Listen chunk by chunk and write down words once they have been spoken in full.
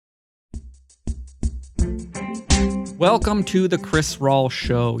Welcome to the Chris Rawl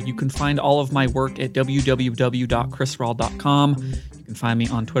Show. You can find all of my work at www.chrisrawl.com. You can find me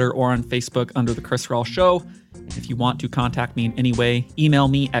on Twitter or on Facebook under the Chris Rawl Show. And if you want to contact me in any way, email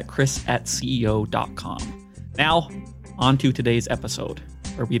me at chris@ceo.com. Now, on to today's episode,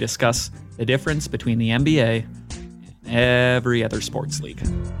 where we discuss the difference between the NBA and every other sports league.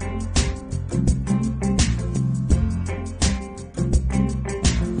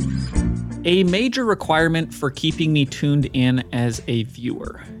 A major requirement for keeping me tuned in as a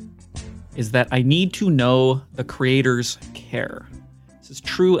viewer is that I need to know the creators care. This is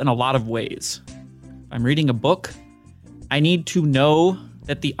true in a lot of ways. If I'm reading a book, I need to know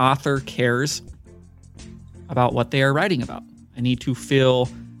that the author cares about what they are writing about. I need to feel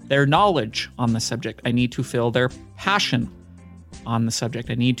their knowledge on the subject. I need to feel their passion on the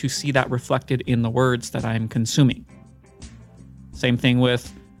subject. I need to see that reflected in the words that I'm consuming. Same thing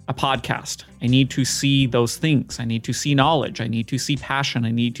with a podcast. I need to see those things. I need to see knowledge. I need to see passion.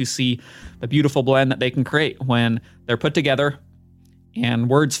 I need to see the beautiful blend that they can create when they're put together and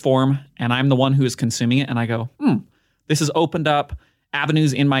words form, and I'm the one who is consuming it, and I go, this has opened up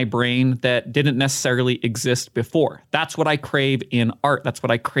avenues in my brain that didn't necessarily exist before. That's what I crave in art. That's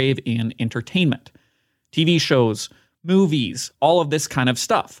what I crave in entertainment. TV shows, movies, all of this kind of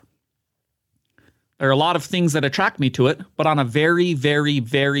stuff. There are a lot of things that attract me to it, but on a very, very,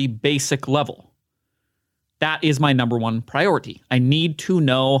 very basic level. That is my number one priority. I need to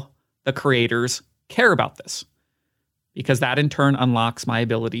know the creators care about this, because that in turn unlocks my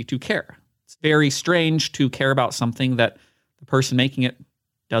ability to care. It's very strange to care about something that the person making it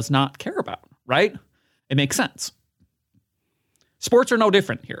does not care about, right? It makes sense. Sports are no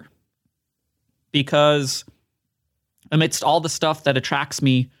different here, because amidst all the stuff that attracts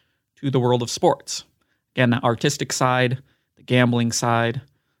me to the world of sports, again, the artistic side, the gambling side,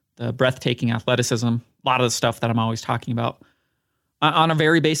 the breathtaking athleticism, a lot of the stuff that I'm always talking about. On a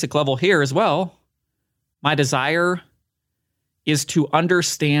very basic level here as well, my desire is to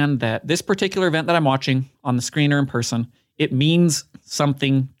understand that this particular event that I'm watching on the screen or in person, it means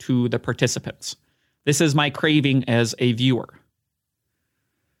something to the participants. This is my craving as a viewer.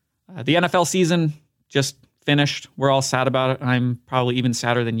 The NFL season just finished. We're all sad about it. I'm probably even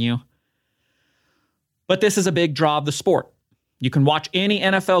sadder than you. But this is a big draw of the sport. You can watch any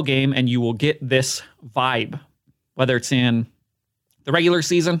NFL game and you will get this vibe, whether it's in the regular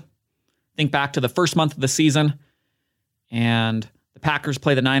season. Think back to the first month of the season, and the Packers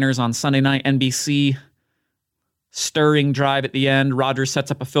play the Niners on Sunday night, NBC. Stirring drive at the end. Rodgers sets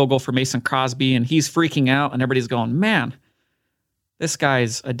up a field goal for Mason Crosby, and he's freaking out, and everybody's going, man, this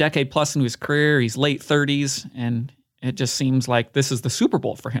guy's a decade plus into his career. He's late 30s, and it just seems like this is the Super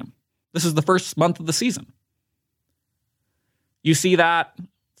Bowl for him. This is the first month of the season. You see that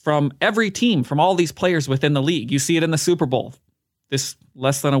from every team, from all these players within the league. You see it in the Super Bowl this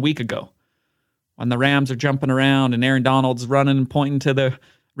less than a week ago, when the Rams are jumping around and Aaron Donald's running and pointing to the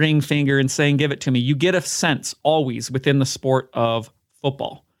ring finger and saying, give it to me. You get a sense always within the sport of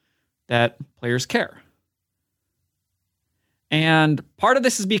football that players care. And part of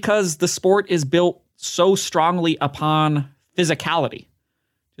this is because the sport is built so strongly upon physicality.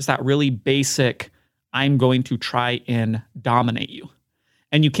 Just that really basic, I'm going to try and dominate you.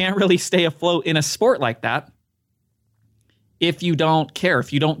 And you can't really stay afloat in a sport like that if you don't care,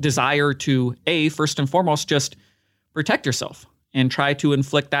 if you don't desire to, first and foremost, just protect yourself and try to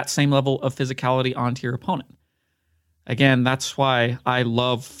inflict that same level of physicality onto your opponent. Again, that's why I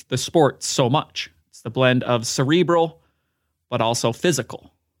love the sport so much. It's the blend of cerebral, but also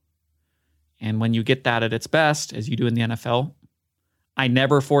physical. And when you get that at its best, as you do in the NFL, I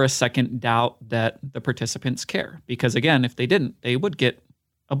never for a second doubt that the participants care. Because again, if they didn't, they would get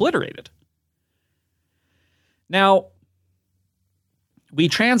obliterated. Now, we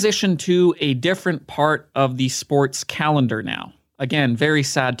transition to a different part of the sports calendar now. Again, very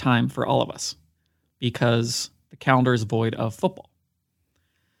sad time for all of us, because the calendar is void of football.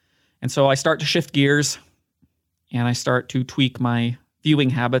 And so I start to shift gears, and I start to tweak my viewing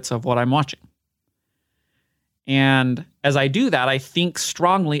habits of what I'm watching. And as I do that, I think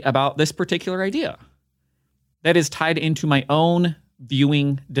strongly about this particular idea that is tied into my own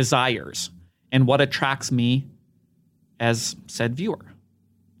viewing desires and what attracts me as said viewer.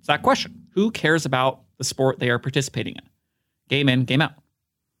 It's that question. Who cares about the sport they are participating in? Game in, game out.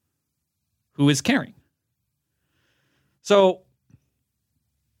 Who is caring? So,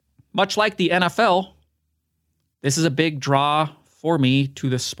 much like the NFL, this is a big draw for me to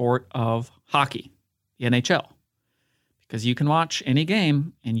the sport of hockey, the NHL. Because you can watch any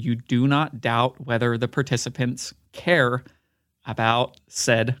game and you do not doubt whether the participants care about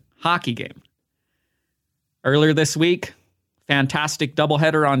said hockey game. Earlier this week, fantastic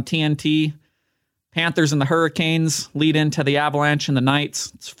doubleheader on TNT. Panthers and the Hurricanes lead into the Avalanche and the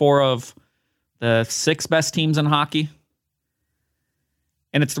Knights. It's 4 of the 6 best teams in hockey.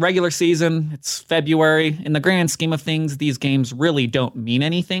 And it's the regular season. It's February. In the grand scheme of things, these games really don't mean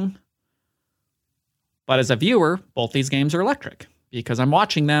anything. But as a viewer, both these games are electric because I'm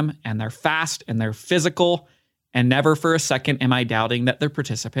watching them and they're fast and they're physical, and never for a second am I doubting that their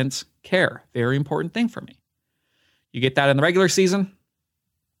participants care. Very important thing for me. You get that in the regular season.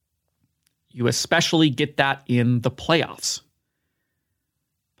 You especially get that in the playoffs.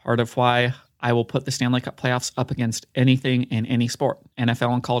 Part of why I will put the Stanley Cup playoffs up against anything in any sport,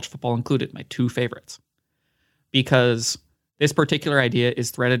 NFL and college football included, my 2 favorites. Because this particular idea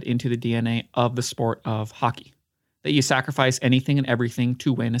is threaded into the DNA of the sport of hockey, that you sacrifice anything and everything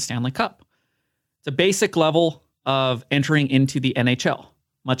to win a Stanley Cup. It's a basic level of entering into the NHL.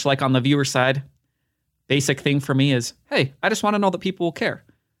 Much like on the viewer side, basic thing for me is, hey, I just want to know that people will care.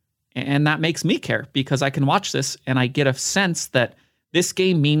 And that makes me care because I can watch this and I get a sense that this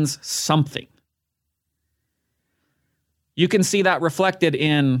game means something. You can see that reflected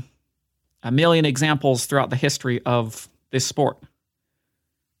in a million examples throughout the history of this sport.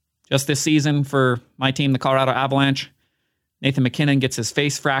 Just this season for my team, the Colorado Avalanche, Nathan MacKinnon gets his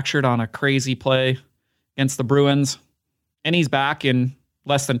face fractured on a crazy play against the Bruins, and he's back in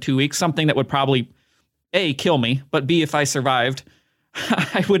less than 2 weeks, something that would probably, A, kill me, but B, if I survived,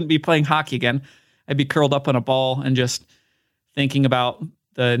 I wouldn't be playing hockey again. I'd be curled up in a ball and just thinking about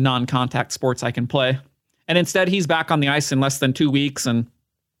the non-contact sports I can play. And instead, he's back on the ice in less than 2 weeks, and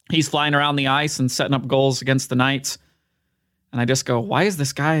he's flying around the ice and setting up goals against the Knights. And I just go, why is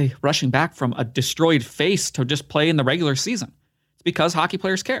this guy rushing back from a destroyed face to just play in the regular season? It's because hockey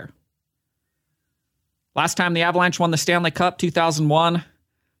players care. Last time the Avalanche won the Stanley Cup, 2001,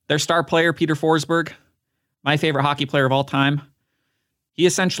 their star player, Peter Forsberg, my favorite hockey player of all time, he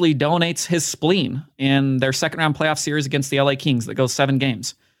essentially donates his spleen in their second-round playoff series against the LA Kings that goes 7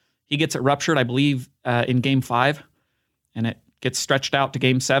 games. He gets it ruptured, I believe, in Game 5, and it gets stretched out to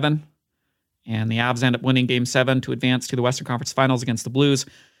Game 7, and the Avs end up winning Game 7 to advance to the Western Conference Finals against the Blues,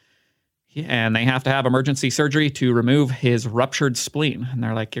 and they have to have emergency surgery to remove his ruptured spleen. And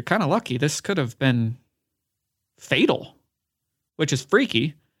they're like, you're kind of lucky. This could have been fatal, which is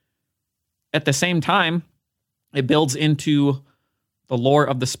freaky. At the same time, it builds into the lore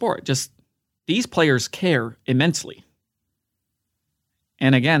of the sport. Just these players care immensely.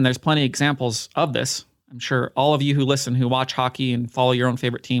 And again, there's plenty of examples of this. I'm sure all of you who listen, who watch hockey and follow your own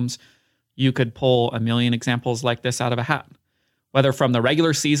favorite teams, you could pull a million examples like this out of a hat. Whether from the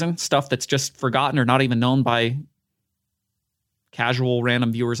regular season, stuff that's just forgotten or not even known by casual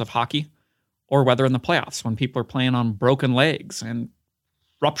random viewers of hockey, or whether in the playoffs when people are playing on broken legs and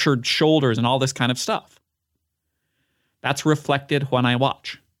ruptured shoulders and all this kind of stuff. That's reflected when I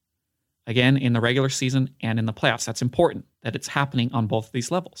watch. Again, in the regular season and in the playoffs. That's important that it's happening on both of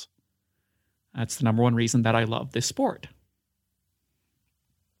these levels. That's the number one reason that I love this sport.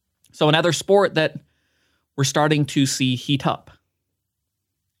 So another sport that we're starting to see heat up,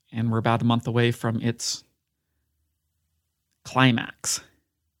 and we're about a month away from its climax.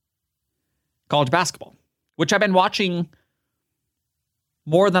 College basketball, which I've been watching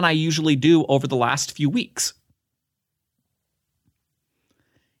more than I usually do over the last few weeks.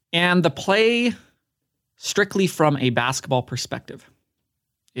 And the play, strictly from a basketball perspective,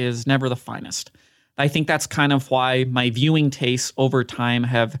 is never the finest. I think that's kind of why my viewing tastes over time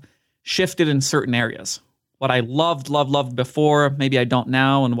have shifted in certain areas. What I loved before, maybe I don't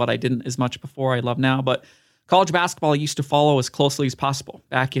now, and what I didn't as much before, I love now. But college basketball I used to follow as closely as possible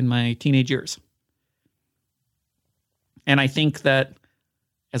back in my teenage years. And I think that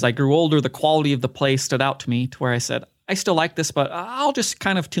as I grew older, the quality of the play stood out to me to where I said, I still like this, but I'll just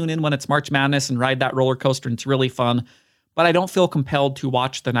kind of tune in when it's March Madness and ride that roller coaster, and it's really fun. But I don't feel compelled to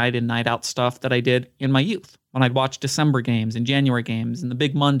watch the night in, night out stuff that I did in my youth, when I'd watch December games and January games and the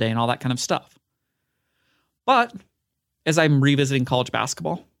Big Monday and all that kind of stuff. But as I'm revisiting college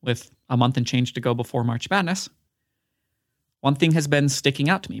basketball with a month and change to go before March Madness, one thing has been sticking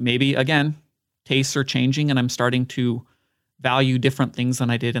out to me. Maybe, again, tastes are changing and I'm starting to value different things than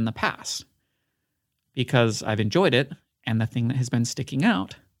I did in the past because I've enjoyed it. And the thing that has been sticking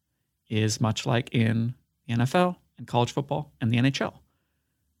out is much like in the NFL and college football and the NHL.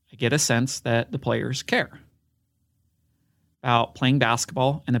 I get a sense that the players care about playing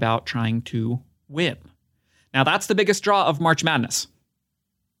basketball and about trying to win. Now, that's the biggest draw of March Madness.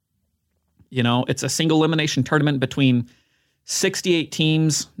 You know, it's a single elimination tournament between 68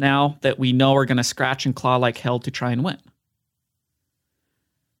 teams now that we know are going to scratch and claw like hell to try and win.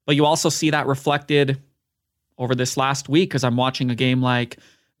 But you also see that reflected over this last week as I'm watching a game like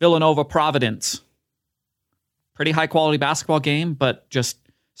Villanova Providence. Pretty high quality basketball game, but just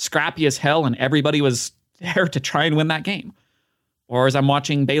scrappy as hell, and everybody was there to try and win that game. Or as I'm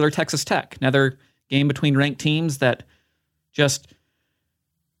watching Baylor Texas Tech, another game between ranked teams that just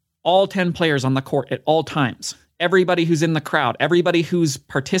all 10 players on the court at all times. Everybody who's in the crowd, everybody who's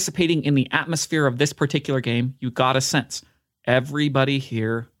participating in the atmosphere of this particular game, you got a sense. Everybody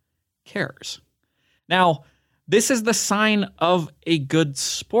here cares. Now, this is the sign of a good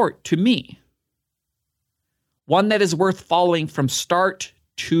sport to me. One that is worth following from start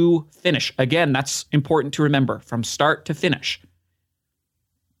to finish. Again, that's important to remember, from start to finish.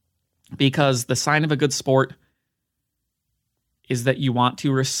 Because the sign of a good sport is that you want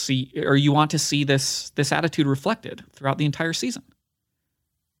to receive, or you want to see this attitude reflected throughout the entire season.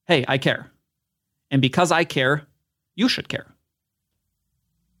 Hey, I care. And because I care, you should care.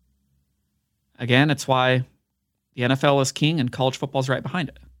 Again, it's why the NFL is king and college football is right behind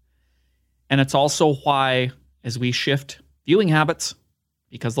it. And it's also why, as we shift viewing habits,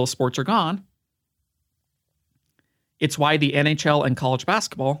 because those sports are gone, it's why the NHL and college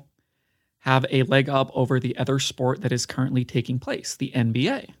basketball have a leg up over the other sport that is currently taking place, the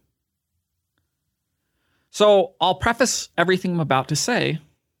NBA. So I'll preface everything I'm about to say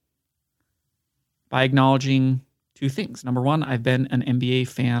by acknowledging two things. Number one, I've been an NBA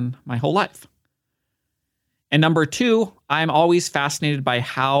fan my whole life. And number two, I'm always fascinated by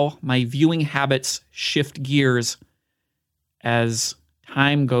how my viewing habits shift gears as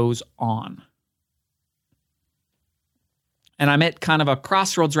time goes on. And I'm at kind of a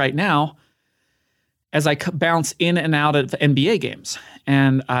crossroads right now as I bounce in and out of NBA games.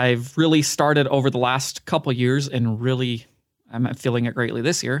 And I've really started over the last couple years, and really, I'm feeling it greatly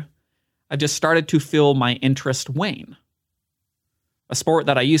this year. I've just started to feel my interest wane. A sport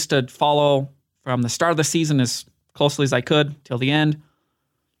that I used to follow from the start of the season as closely as I could till the end.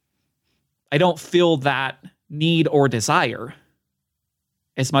 I don't feel that need or desire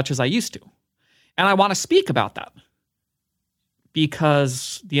as much as I used to. And I want to speak about that.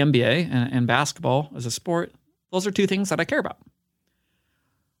 Because the NBA and basketball as a sport, those are two things that I care about.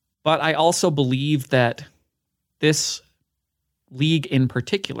 But I also believe that this league in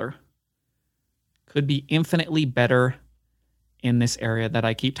particular could be infinitely better in this area that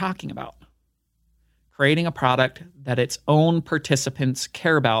I keep talking about. Creating a product that its own participants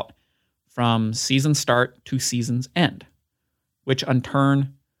care about from season start to season's end, which in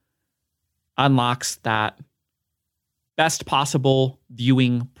turn unlocks that best possible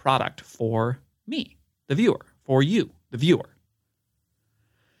viewing product for me, the viewer, for you, the viewer.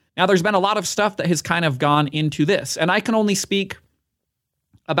 Now, there's been a lot of stuff that has kind of gone into this, and I can only speak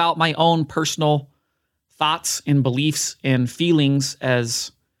about my own personal thoughts and beliefs and feelings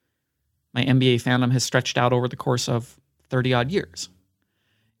as my NBA fandom has stretched out over the course of 30-odd years.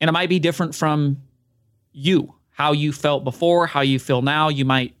 And it might be different from you, how you felt before, how you feel now. You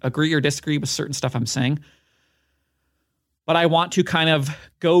might agree or disagree with certain stuff I'm saying. But I want to kind of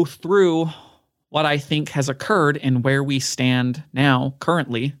go through what I think has occurred and where we stand now,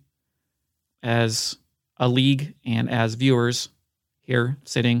 currently, as a league and as viewers here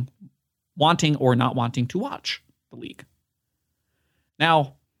sitting, wanting or not wanting to watch the league.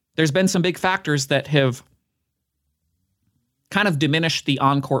 Now, there's been some big factors that have kind of diminished the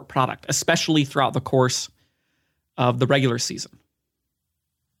on-court product, especially throughout the course of the regular season,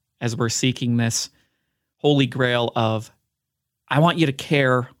 as we're seeking this holy grail of, I want you to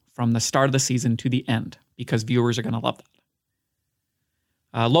care from the start of the season to the end, because viewers are going to love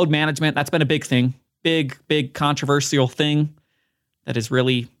that. Load management, that's been a big thing. Big controversial thing that has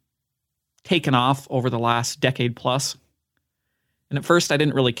really taken off over the last decade plus. And at first I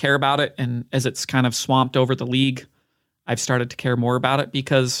didn't really care about it. And as it's kind of swamped over the league, I've started to care more about it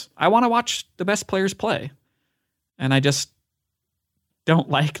because I want to watch the best players play. And I just don't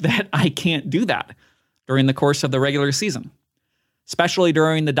like that I can't do that during the course of the regular season, especially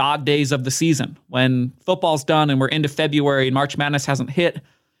during the dog days of the season when football's done and we're into February and March Madness hasn't hit.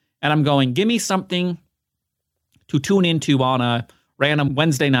 And I'm going, give me something to tune into on a random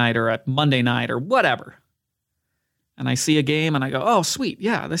Wednesday night or a Monday night or whatever. And I see a game and I go, oh, sweet.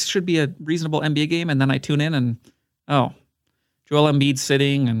 Yeah, this should be a reasonable NBA game. And then I tune in and, oh, Joel Embiid's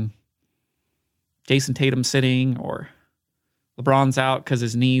sitting and Jason Tatum's sitting, or LeBron's out because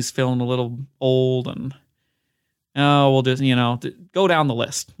his knee's feeling a little old. And, oh, we'll just, go down the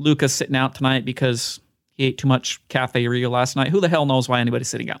list. Luka's sitting out tonight because he ate too much Cafe Rio last night. Who the hell knows why anybody's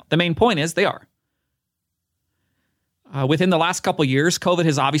sitting out? The main point is they are. Within the last couple of years, COVID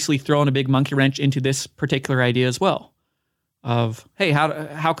has obviously thrown a big monkey wrench into this particular idea as well of, hey,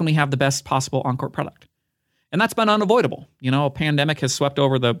 how can we have the best possible on-court product? And that's been unavoidable. A pandemic has swept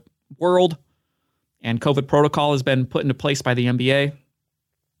over the world, and COVID protocol has been put into place by the NBA.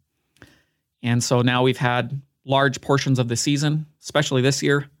 And so now we've had large portions of the season, especially this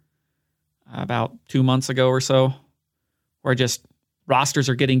year, about 2 months ago or so, where just rosters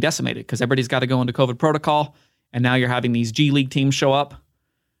are getting decimated because everybody's got to go into COVID protocol. And now you're having these G League teams show up.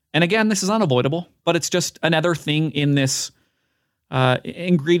 And again, this is unavoidable, but it's just another thing in this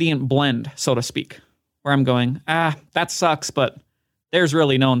ingredient blend, so to speak, where I'm going, that sucks, but there's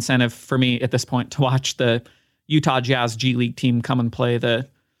really no incentive for me at this point to watch the Utah Jazz G League team come and play the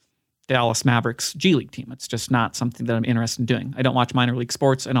Dallas Mavericks G League team. It's just not something that I'm interested in doing. I don't watch minor league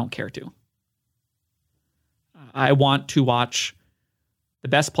sports. I don't care to. I want to watch the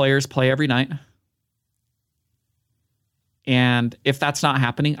best players play every night. And if that's not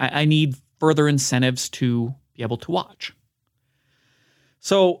happening, I need further incentives to be able to watch.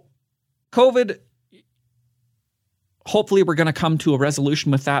 So COVID, hopefully we're going to come to a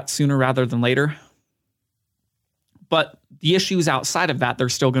resolution with that sooner rather than later. But the issues outside of that, they're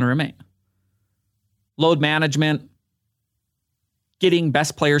still going to remain. Load management, getting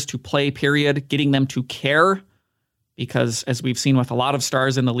best players to play, period, getting them to care. Because as we've seen with a lot of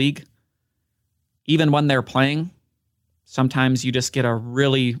stars in the league, even when they're playing, sometimes you just get a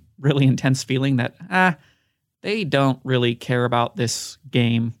really, really intense feeling that, they don't really care about this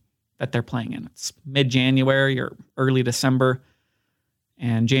game that they're playing in. It's mid-January or early December,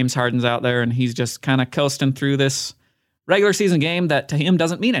 and James Harden's out there, and he's just kind of coasting through this regular season game that to him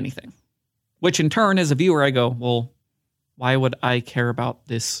doesn't mean anything. Which in turn, as a viewer, I go, well, why would I care about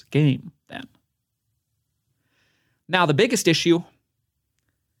this game then? Now, the biggest issue,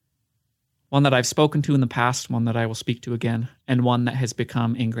 one that I've spoken to in the past, one that I will speak to again, and one that has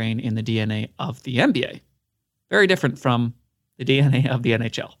become ingrained in the DNA of the NBA. Very different from the DNA of the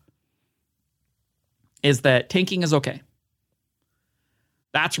NHL. Is that tanking is okay.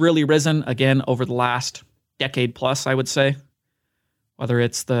 That's really risen, again, over the last decade plus, I would say. Whether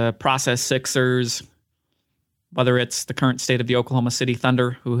it's the process Sixers, whether it's the current state of the Oklahoma City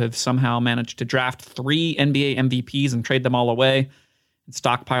Thunder, who have somehow managed to draft 3 NBA MVPs and trade them all away and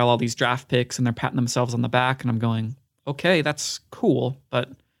stockpile all these draft picks, and they're patting themselves on the back. And I'm going, okay, that's cool, but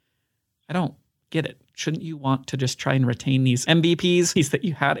I don't get it. Shouldn't you want to just try and retain these MVPs that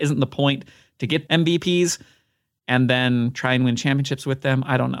you had? Isn't the point to get MVPs and then try and win championships with them?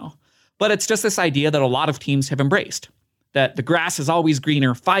 I don't know. But it's just this idea that a lot of teams have embraced, that the grass is always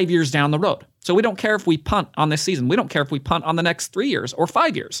greener 5 years down the road. So we don't care if we punt on this season. We don't care if we punt on the next 3 years or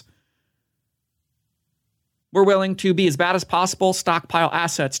 5 years. We're willing to be as bad as possible, stockpile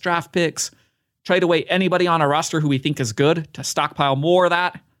assets, draft picks, trade away anybody on our roster who we think is good to stockpile more of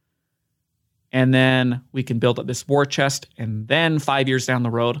that. And then we can build up this war chest. And then 5 years down the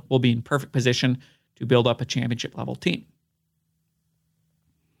road, we'll be in perfect position to build up a championship level team.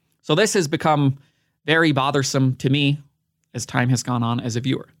 So this has become very bothersome to me as time has gone on as a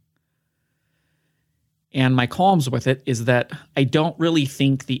viewer. And my qualms with it is that I don't really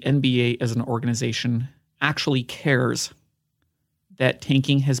think the NBA as an organization actually cares that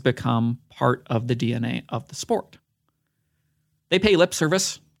tanking has become part of the DNA of the sport. They pay lip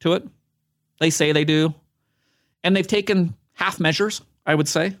service to it. They say they do. And they've taken half measures, I would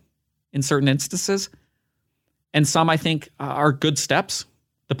say, in certain instances. And some, I think, are good steps.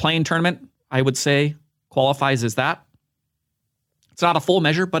 The play-in tournament, I would say, qualifies as that. It's not a full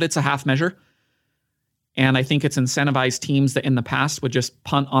measure, but it's a half measure. And I think it's incentivized teams that in the past would just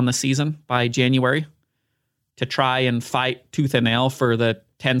punt on the season by January to try and fight tooth and nail for the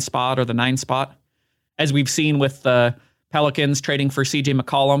 10 spot or the 9 spot. As we've seen with the Pelicans trading for CJ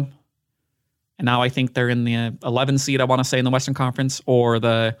McCollum. And now I think they're in the 11 seed, I want to say, in the Western Conference, or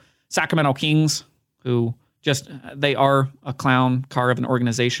the Sacramento Kings, who just, they are a clown car of an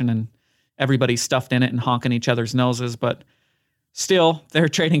organization and everybody's stuffed in it and honking each other's noses. But still, they're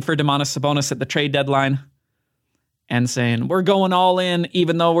trading for Domantas Sabonis at the trade deadline and saying, we're going all in,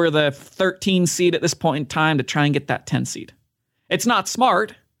 even though we're the 13 seed at this point in time, to try and get that 10 seed. It's not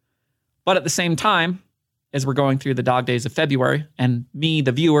smart, but at the same time, as we're going through the dog days of February, and me,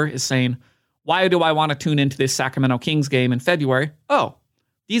 the viewer, is saying, why do I want to tune into this Sacramento Kings game in February? Oh,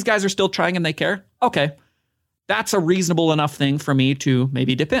 these guys are still trying and they care? Okay, that's a reasonable enough thing for me to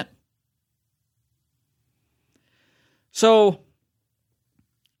maybe dip in. So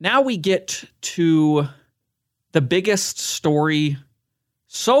now we get to the biggest story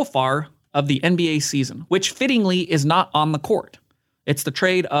so far of the NBA season, which fittingly is not on the court. It's the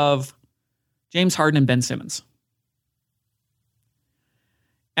trade of James Harden and Ben Simmons.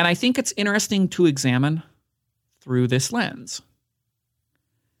 And I think it's interesting to examine through this lens.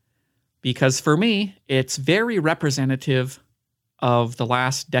 Because for me, it's very representative of the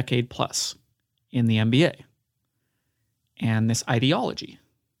last decade plus in the NBA and this ideology,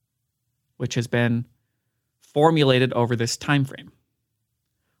 which has been formulated over this time frame,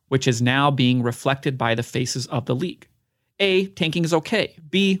 which is now being reflected by the faces of the league. A, tanking is okay.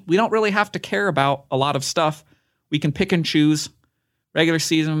 B, we don't really have to care about a lot of stuff. We can pick and choose. Regular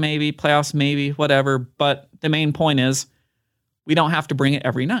season maybe, playoffs maybe, whatever. But the main point is we don't have to bring it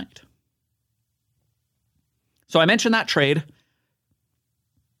every night. So I mentioned that trade,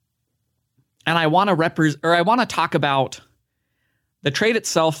 and I want to talk about the trade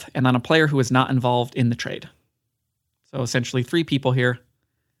itself and then a player who is not involved in the trade. So essentially 3 people here.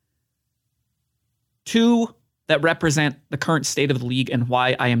 2 that represent the current state of the league and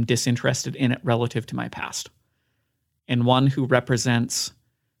why I am disinterested in it relative to my past. And 1 who represents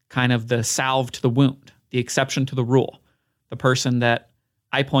kind of the salve to the wound, the exception to the rule, the person that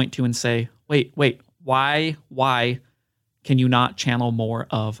I point to and say, wait, why can you not channel more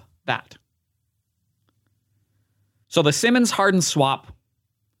of that? So the Simmons-Harden swap,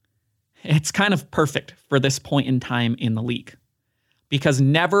 it's kind of perfect for this point in time in the league, because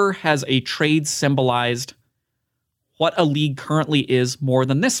never has a trade symbolized what a league currently is more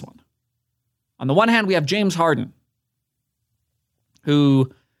than this one. On the one hand, we have James Harden,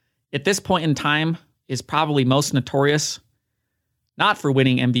 who at this point in time is probably most notorious, not for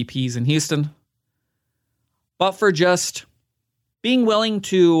winning MVPs in Houston, but for just being willing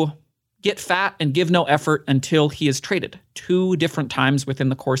to get fat and give no effort until he is traded 2 different times within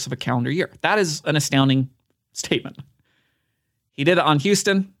the course of a calendar year. That is an astounding statement. He did it on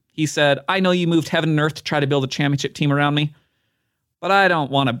Houston. He said, I know you moved heaven and earth to try to build a championship team around me, but I don't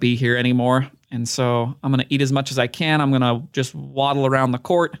want to be here anymore. And so I'm going to eat as much as I can. I'm going to just waddle around the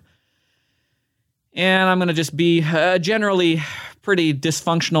court. And I'm going to just be a generally pretty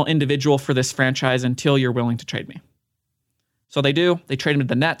dysfunctional individual for this franchise until you're willing to trade me. So they do. They trade him to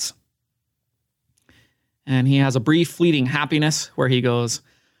the Nets. And he has a brief fleeting happiness where he goes,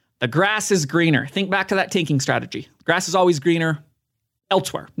 the grass is greener. Think back to that tanking strategy. The grass is always greener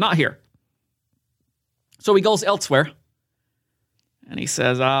elsewhere, not here. So he goes elsewhere. And he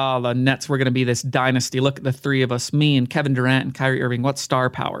says, the Nets were going to be this dynasty. Look at the 3 of us, me and Kevin Durant and Kyrie Irving. What star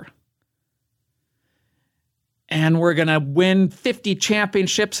power. And we're going to win 50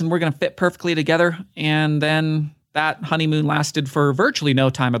 championships and we're going to fit perfectly together. And then that honeymoon lasted for virtually no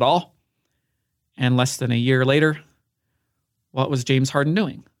time at all. And less than a year later, what was James Harden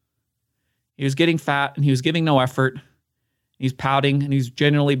doing? He was getting fat and he was giving no effort. He's pouting and he's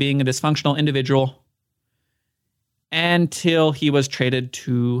generally being a dysfunctional individual until he was traded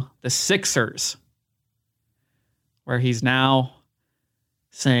to the Sixers, where he's now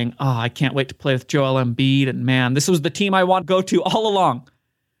saying, I can't wait to play with Joel Embiid. And man, this was the team I want to go to all along.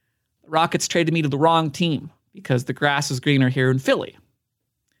 The Rockets traded me to the wrong team because the grass is greener here in Philly.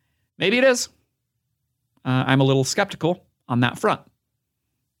 Maybe it is. I'm a little skeptical on that front,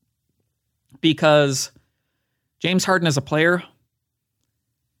 because James Harden as a player,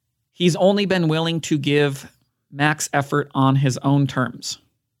 he's only been willing to give max effort on his own terms,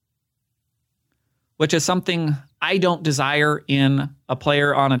 which is something I don't desire in a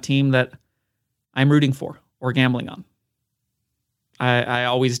player on a team that I'm rooting for or gambling on. I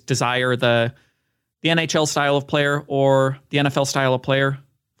always desire the NHL style of player or the NFL style of player,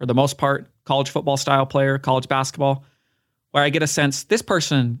 for the most part, college football style player, college basketball, where I get a sense this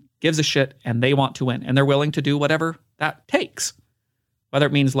person gives a shit and they want to win and they're willing to do whatever that takes. Whether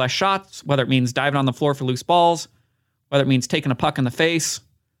it means less shots, whether it means diving on the floor for loose balls, whether it means taking a puck in the face,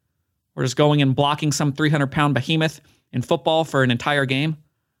 or just going and blocking some 300-pound behemoth in football for an entire game.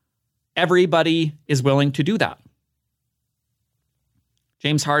 Everybody is willing to do that.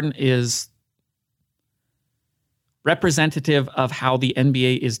 James Harden is representative of how the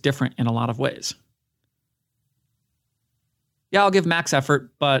NBA is different in a lot of ways. Yeah, I'll give max effort,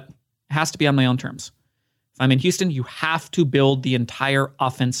 but it has to be on my own terms. If I'm in Houston, you have to build the entire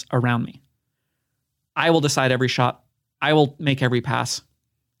offense around me. I will decide every shot. I will make every pass.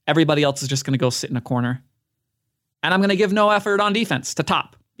 Everybody else is just going to go sit in a corner. And I'm going to give no effort on defense to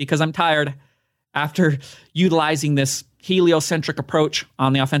top because I'm tired after utilizing this heliocentric approach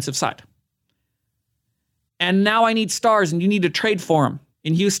on the offensive side. And now I need stars, and you need to trade for them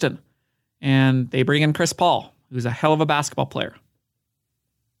in Houston. And they bring in Chris Paul, who's a hell of a basketball player.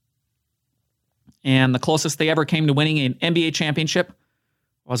 And the closest they ever came to winning an NBA championship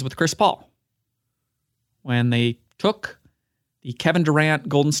was with Chris Paul, when they took the Kevin Durant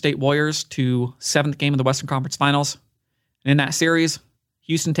Golden State Warriors to 7th game of the Western Conference Finals. And in that series,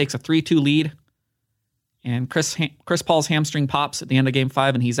 Houston takes a 3-2 lead And Chris Paul's hamstring pops at the end of Game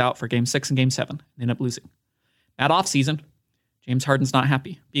 5, and he's out for Game 6 and Game 7. They end up losing. That offseason, James Harden's not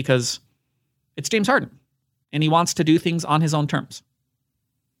happy because it's James Harden, and he wants to do things on his own terms.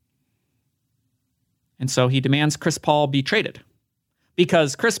 And so he demands Chris Paul be traded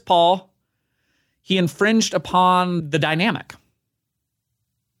because Chris Paul, he infringed upon the dynamic.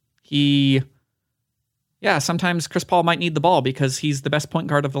 Sometimes Chris Paul might need the ball because he's the best point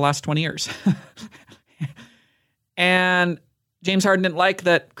guard of the last 20 years. And James Harden didn't like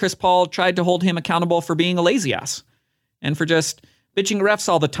that Chris Paul tried to hold him accountable for being a lazy ass and for just bitching refs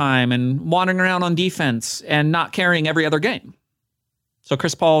all the time and wandering around on defense and not carrying every other game. So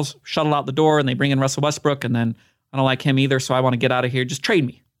Chris Paul's shuttled out the door and they bring in Russell Westbrook, and then I don't like him either, so I want to get out of here. Just trade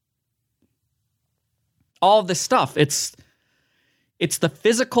me. All of this stuff, it's the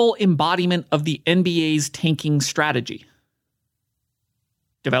physical embodiment of the NBA's tanking strategy,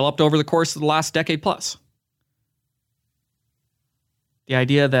 developed over the course of the last decade plus. The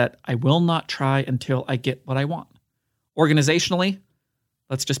idea that I will not try until I get what I want. Organizationally,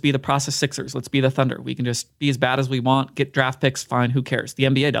 let's just be the process Sixers. Let's be the Thunder. We can just be as bad as we want, get draft picks, fine, who cares? The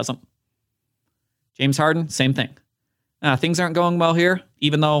NBA doesn't. James Harden, same thing. Things aren't going well here,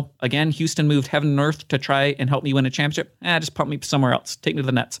 even though, again, Houston moved heaven and earth to try and help me win a championship. Just pump me somewhere else. Take me to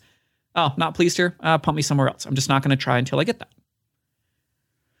the Nets. Oh, not pleased here? Pump me somewhere else. I'm just not going to try until I get that.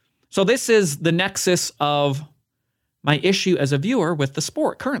 So this is the nexus of my issue as a viewer with the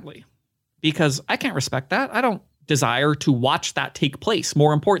sport currently, because I can't respect that. I don't desire to watch that take place,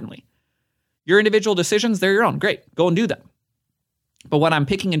 more importantly. Your individual decisions, they're your own. Great. Go and do them. But when I'm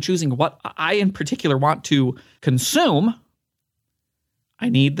picking and choosing what I in particular want to consume, I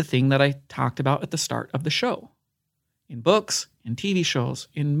need the thing that I talked about at the start of the show. In books, in TV shows,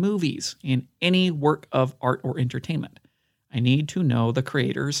 in movies, in any work of art or entertainment, I need to know the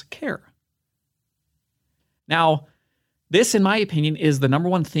creators care. Now, this, in my opinion, is the number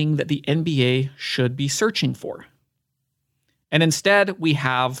one thing that the NBA should be searching for. And instead, we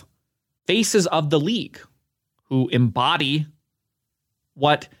have faces of the league who embody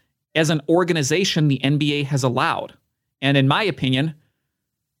what, as an organization, the NBA has allowed. And in my opinion,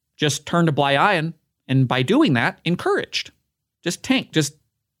 just turned a blind eye and by doing that, encouraged. Just tank. Just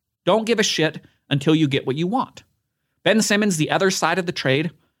don't give a shit until you get what you want. Ben Simmons, the other side of the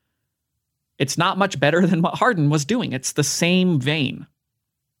trade, it's not much better than what Harden was doing. It's the same vein.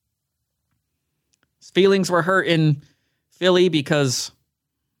 His feelings were hurt in Philly because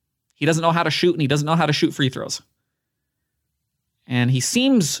he doesn't know how to shoot and he doesn't know how to shoot free throws. And he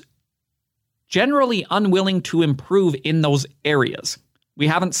seems generally unwilling to improve in those areas. We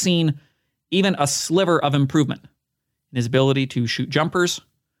haven't seen even a sliver of improvement in his ability to shoot jumpers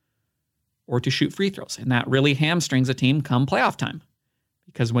or to shoot free throws. And that really hamstrings a team come playoff time.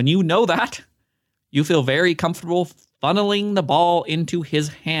 Because when you know that, you feel very comfortable funneling the ball into his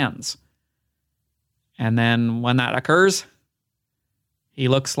hands. And then when that occurs, he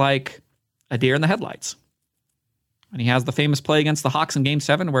looks like a deer in the headlights. And he has the famous play against the Hawks in Game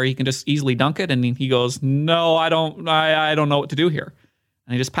 7 where he can just easily dunk it, and he goes, no, I don't know what to do here.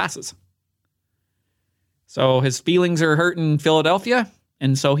 And he just passes. So his feelings are hurt in Philadelphia,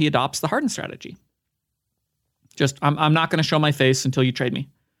 and so he adopts the Harden strategy. Just, I'm not going to show my face until you trade me.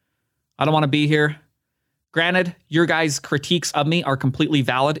 I don't want to be here. Granted, your guys' critiques of me are completely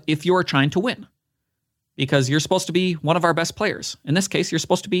valid if you're trying to win. Because you're supposed to be one of our best players. In this case, you're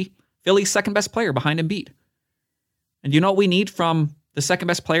supposed to be Philly's second best player behind Embiid. And you know what we need from the second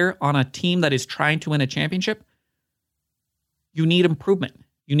best player on a team that is trying to win a championship? You need improvement.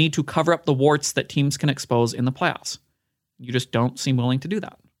 You need to cover up the warts that teams can expose in the playoffs. You just don't seem willing to do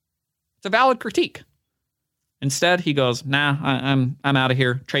that. It's a valid critique. Instead, he goes, nah, I'm out of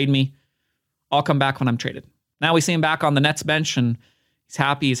here. Trade me. I'll come back when I'm traded. Now we see him back on the Nets bench, and he's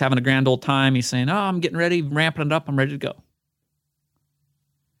happy. He's having a grand old time. He's saying, I'm getting ready, ramping it up. I'm ready to go.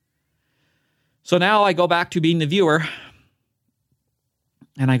 So now I go back to being the viewer,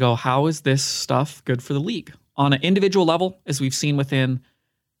 and I go, how is this stuff good for the league? On an individual level, as we've seen within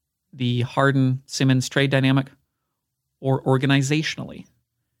the Harden-Simmons trade dynamic, or organizationally,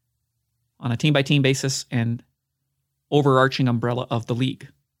 on a team-by-team basis and overarching umbrella of the league.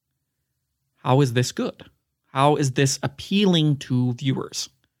 How is this good? How is this appealing to viewers?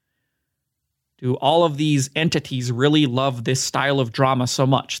 Do all of these entities really love this style of drama so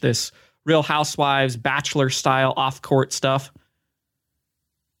much? This Real Housewives, Bachelor-style off-court stuff?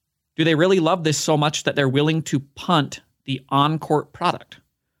 Do they really love this so much that they're willing to punt the on-court product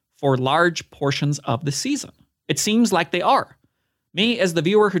for large portions of the season? It seems like they are. Me, as the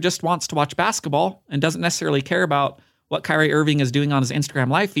viewer who just wants to watch basketball and doesn't necessarily care about what Kyrie Irving is doing on his Instagram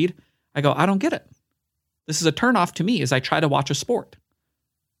live feed, I go, I don't get it. This is a turnoff to me as I try to watch a sport.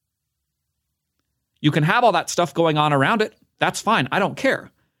 You can have all that stuff going on around it. That's fine. I don't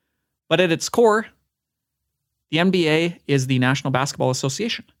care. But at its core, the NBA is the National Basketball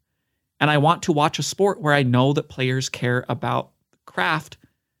Association. And I want to watch a sport where I know that players care about the craft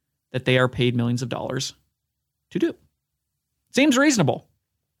that they are paid millions of dollars to do. Seems reasonable.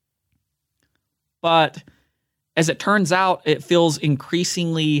 But as it turns out, it feels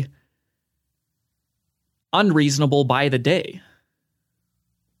increasingly unreasonable by the day.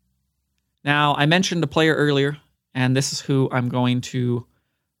 Now, I mentioned a player earlier, and this is who I'm going to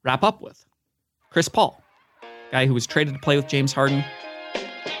wrap up with. Chris Paul, guy who was traded to play with James Harden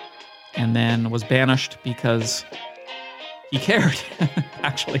and then was banished because he cared,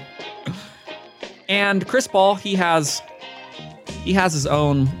 actually. And Chris Paul, he has his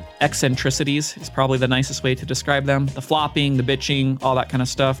own eccentricities, is probably the nicest way to describe them. The flopping, the bitching, all that kind of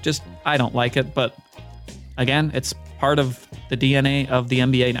stuff. Just, I don't like it, but again, it's part of the DNA of the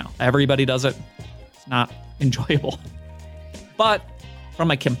NBA now. Everybody does it. It's not enjoyable. But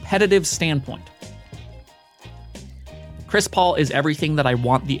from a competitive standpoint, Chris Paul is everything that I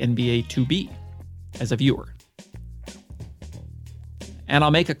want the NBA to be as a viewer. And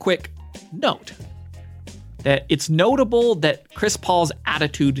I'll make a quick note that it's notable that Chris Paul's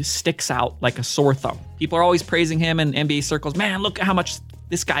attitude sticks out like a sore thumb. People are always praising him in NBA circles. Man, look at how much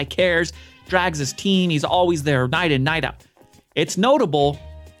this guy cares, drags his team. He's always there night in, night out. It's notable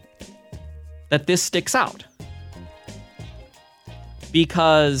that this sticks out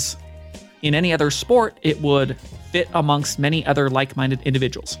because in any other sport, it would fit amongst many other like-minded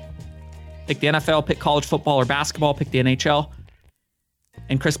individuals. Pick the NFL, pick college football or basketball, pick the NHL.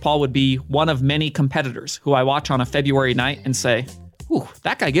 And Chris Paul would be one of many competitors who I watch on a February night and say, ooh,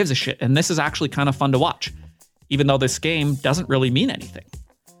 that guy gives a shit. And this is actually kind of fun to watch, even though this game doesn't really mean anything.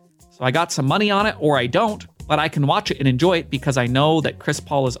 So I got some money on it, or I don't, but I can watch it and enjoy it because I know that Chris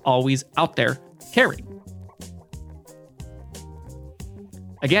Paul is always out there caring.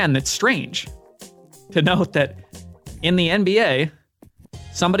 Again, it's strange to note that in the NBA,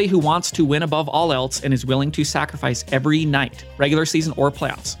 somebody who wants to win above all else and is willing to sacrifice every night, regular season or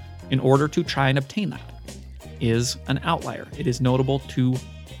playoffs, in order to try and obtain that is an outlier. It is notable to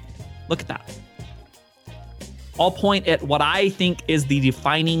look at that. I'll point at what I think is the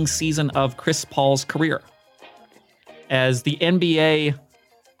defining season of Chris Paul's career, as the NBA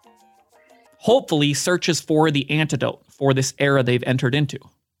hopefully searches for the antidote for this era they've entered into.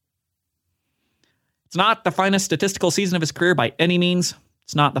 It's not the finest statistical season of his career by any means.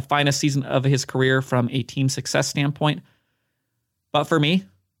 It's not the finest season of his career from a team success standpoint. But for me,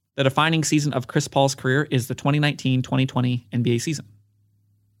 the defining season of Chris Paul's career is the 2019-2020 NBA season.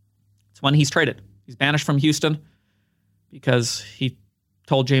 It's when he's traded. He's banished from Houston because he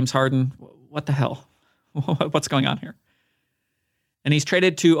told James Harden, what the hell? What's going on here? And he's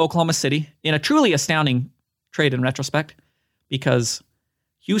traded to Oklahoma City in a truly astounding trade in retrospect because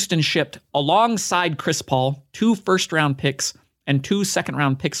Houston shipped alongside Chris Paul 2 first-round picks and 2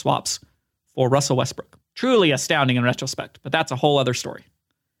 second-round pick swaps for Russell Westbrook. Truly astounding in retrospect, but that's a whole other story.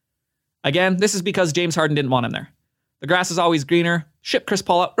 Again, this is because James Harden didn't want him there. The grass is always greener. Ship Chris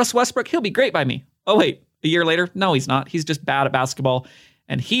Paul out. Russell Westbrook, he'll be great by me. Oh, wait, a year later? No, he's not. He's just bad at basketball,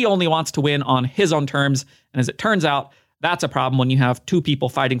 and he only wants to win on his own terms. And as it turns out, that's a problem when you have 2 people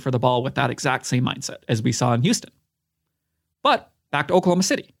fighting for the ball with that exact same mindset as we saw in Houston. But back to Oklahoma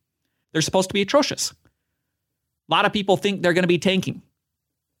City. They're supposed to be atrocious. A lot of people think they're going to be tanking.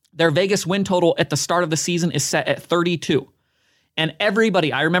 Their Vegas win total at the start of the season is set at 32. And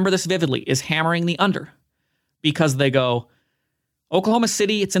everybody, I remember this vividly, is hammering the under because they go, Oklahoma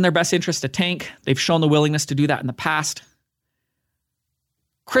City, it's in their best interest to tank. They've shown the willingness to do that in the past.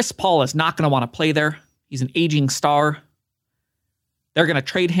 Chris Paul is not going to want to play there. He's an aging star. They're going to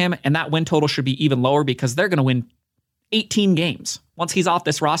trade him, and that win total should be even lower because they're going to win 18 games. Once he's off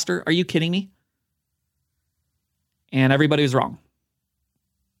this roster, are you kidding me? And everybody was wrong.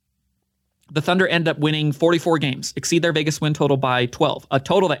 The Thunder end up winning 44 games, exceed their Vegas win total by 12, a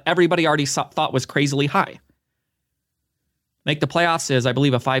total that everybody already thought was crazily high. Make the playoffs is, I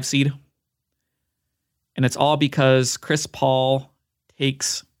believe, a 5 seed. And it's all because Chris Paul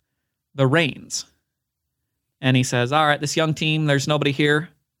takes the reins. And he says, all right, this young team, there's nobody here.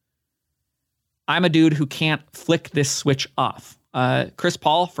 I'm a dude who can't flick this switch off. Chris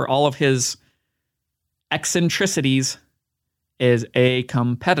Paul, for all of his eccentricities, is a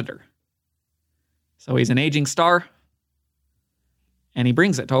competitor. So he's an aging star, and he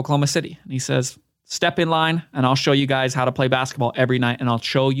brings it to Oklahoma City. And he says, step in line, and I'll show you guys how to play basketball every night, and I'll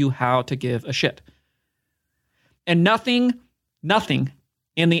show you how to give a shit. And nothing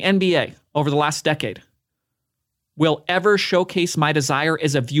in the NBA over the last decade will ever showcase my desire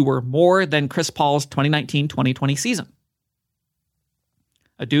as a viewer more than Chris Paul's 2019-2020 season.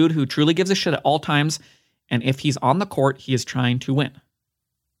 A dude who truly gives a shit at all times, and if he's on the court, he is trying to win.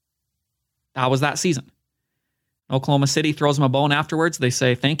 That was that season. Oklahoma City throws him a bone afterwards. They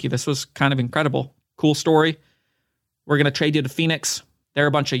say, thank you, this was kind of incredible. Cool story. We're going to trade you to Phoenix. They're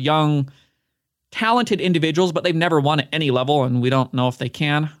a bunch of young, talented individuals, but they've never won at any level, and we don't know if they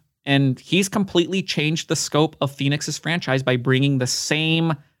can. And he's completely changed the scope of Phoenix's franchise by bringing the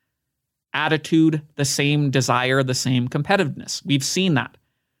same attitude, the same desire, the same competitiveness. We've seen that.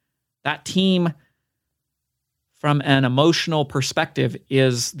 That team, from an emotional perspective,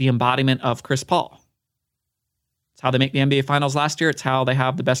 is the embodiment of Chris Paul. It's how they make the NBA Finals last year. It's how they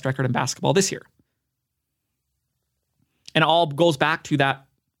have the best record in basketball this year. And it all goes back to that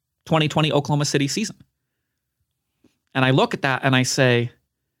 2020 Oklahoma City season. And I look at that and I say,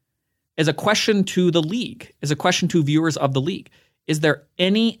 as a question to the league, as a question to viewers of the league, is there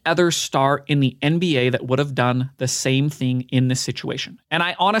any other star in the NBA that would have done the same thing in this situation? And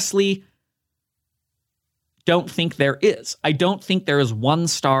I honestly don't think there is. I don't think there is one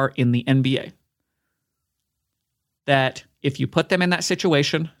star in the NBA that, if you put them in that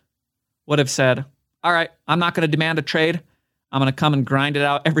situation, would have said, all right, I'm not going to demand a trade. I'm going to come and grind it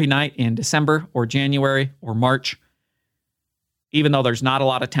out every night in December or January or March, even though there's not a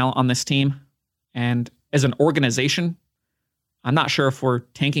lot of talent on this team. And as an organization, I'm not sure if we're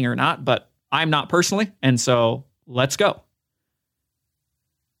tanking or not, but I'm not personally. And so let's go.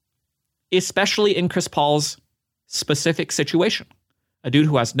 Especially in Chris Paul's specific situation. A dude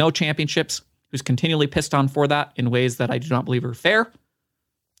who has no championships, who's continually pissed on for that in ways that I do not believe are fair.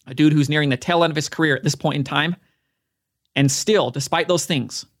 A dude who's nearing the tail end of his career at this point in time. And still, despite those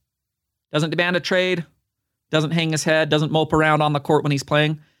things, doesn't demand a trade, doesn't hang his head, doesn't mope around on the court when he's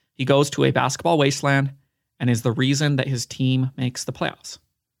playing. He goes to a basketball wasteland and is the reason that his team makes the playoffs.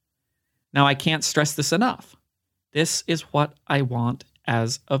 Now, I can't stress this enough. This is what I want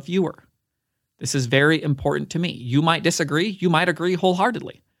as a viewer. This is very important to me. You might disagree. You might agree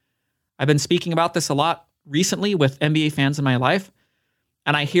wholeheartedly. I've been speaking about this a lot recently with NBA fans in my life,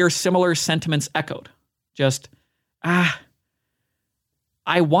 and I hear similar sentiments echoed. Just, I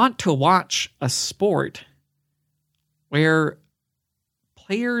want to watch a sport where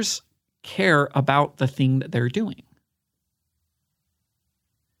players care about the thing that they're doing.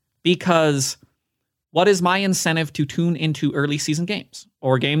 Because what is my incentive to tune into early season games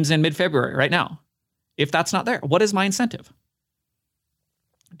or games in mid-February right now? If that's not there, what is my incentive?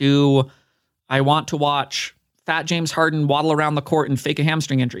 Do I want to watch Fat James Harden waddle around the court and fake a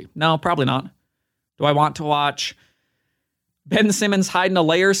hamstring injury? No, probably not. Do I want to watch Ben Simmons hide in a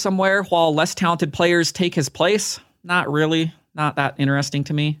layer somewhere while less talented players take his place? Not really. Not that interesting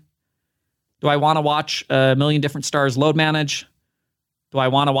to me. Do I want to watch a million different stars load manage? Do I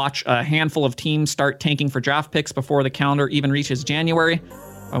want to watch a handful of teams start tanking for draft picks before the calendar even reaches January?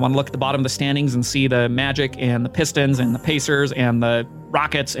 I want to look at the bottom of the standings and see the Magic and the Pistons and the Pacers and the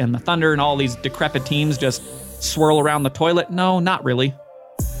Rockets and the Thunder and all these decrepit teams just swirl around the toilet? No, not really.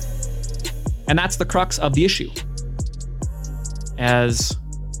 And that's the crux of the issue. As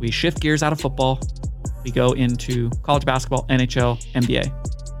we shift gears out of football, we go into college basketball, NHL,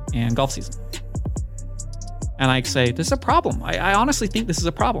 NBA, and golf season. And I say, this is a problem. I honestly think this is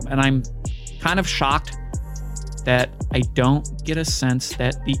a problem. And I'm kind of shocked that I don't get a sense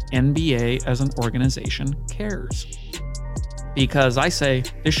that the NBA as an organization cares. Because I say,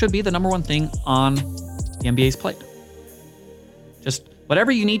 this should be the number one thing on the NBA's plate. Just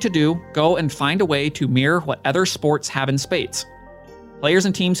whatever you need to do, go and find a way to mirror what other sports have in spades. Players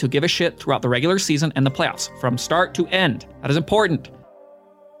and teams who give a shit throughout the regular season and the playoffs, from start to end. That is important.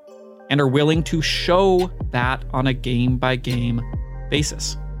 And are willing to show that on a game-by-game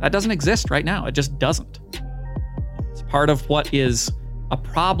basis. That doesn't exist right now. It just doesn't. It's part of what is a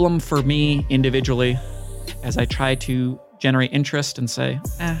problem for me individually as I try to generate interest and say,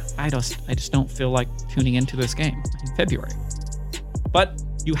 I just don't feel like tuning into this game in February. But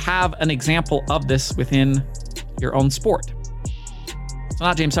you have an example of this within your own sport. It's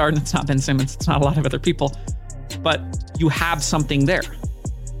not James Harden, it's not Ben Simmons, it's not a lot of other people, but you have something there.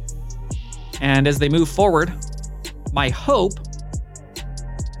 And as they move forward, my hope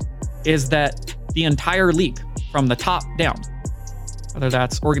is that the entire league, from the top down, whether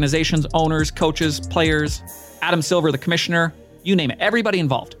that's organizations, owners, coaches, players, Adam Silver, the commissioner, you name it, everybody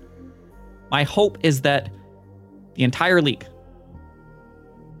involved. My hope is that the entire league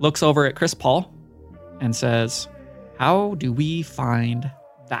looks over at Chris Paul and says, how do we find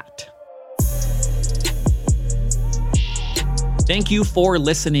that? Thank you for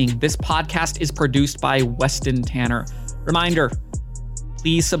listening. This podcast is produced by Weston Tanner. Reminder,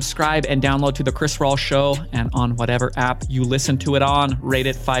 please subscribe and download to The Chris Rawl Show, and on whatever app you listen to it on, rate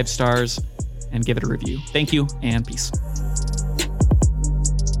it 5 stars and give it a review. Thank you and peace.